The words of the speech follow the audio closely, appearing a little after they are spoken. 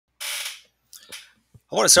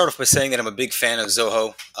I want to start off by saying that I'm a big fan of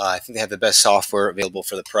Zoho. I think they have the best software available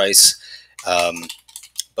for the price.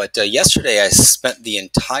 But yesterday I spent the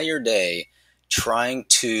entire day trying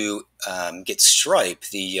to get Stripe,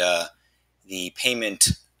 the payment,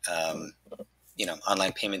 um,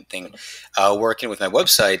 online payment thing, working with my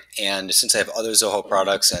website. And since I have other Zoho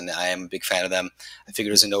products and I am a big fan of them, I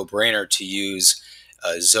figured it was a no-brainer to use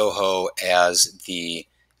Zoho as the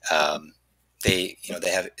they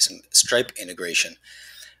have some Stripe integration.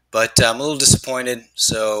 But I'm a little disappointed,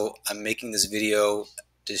 so I'm making this video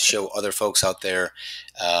to show other folks out there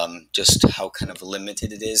just how kind of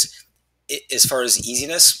limited it is. As far as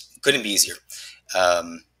easiness, couldn't be easier.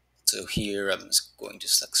 So here I'm just going to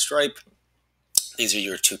select Stripe. These are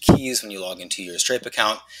your two keys when you log into your Stripe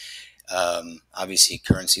account. Obviously,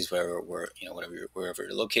 currencies wherever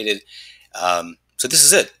you're located. So this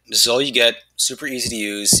is it. This is all you get. Super easy to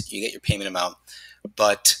use. You get your payment amount,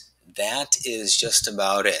 but that is just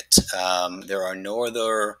about it. There are no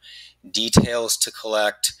other details to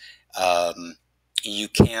collect. You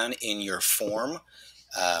can, in your form,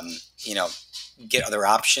 get other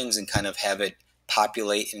options and kind of have it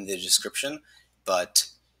populate in the description, but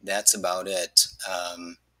that's about it.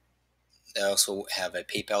 They also have a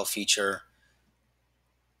PayPal feature.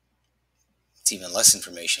 It's even less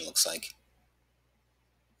information, looks like.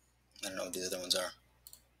 I don't know what the other ones are.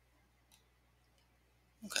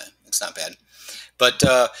 Okay, it's not bad. But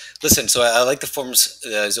listen, so I like the Forms,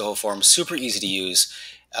 Zoho Forms, super easy to use.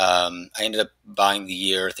 I ended up buying the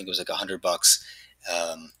year. I think it was like $100.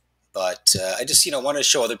 But I just wanted to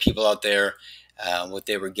show other people out there what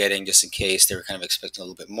they were getting, just in case they were kind of expecting a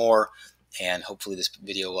little bit more. And hopefully this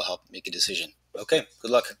video will help make a decision. Okay, good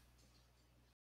luck.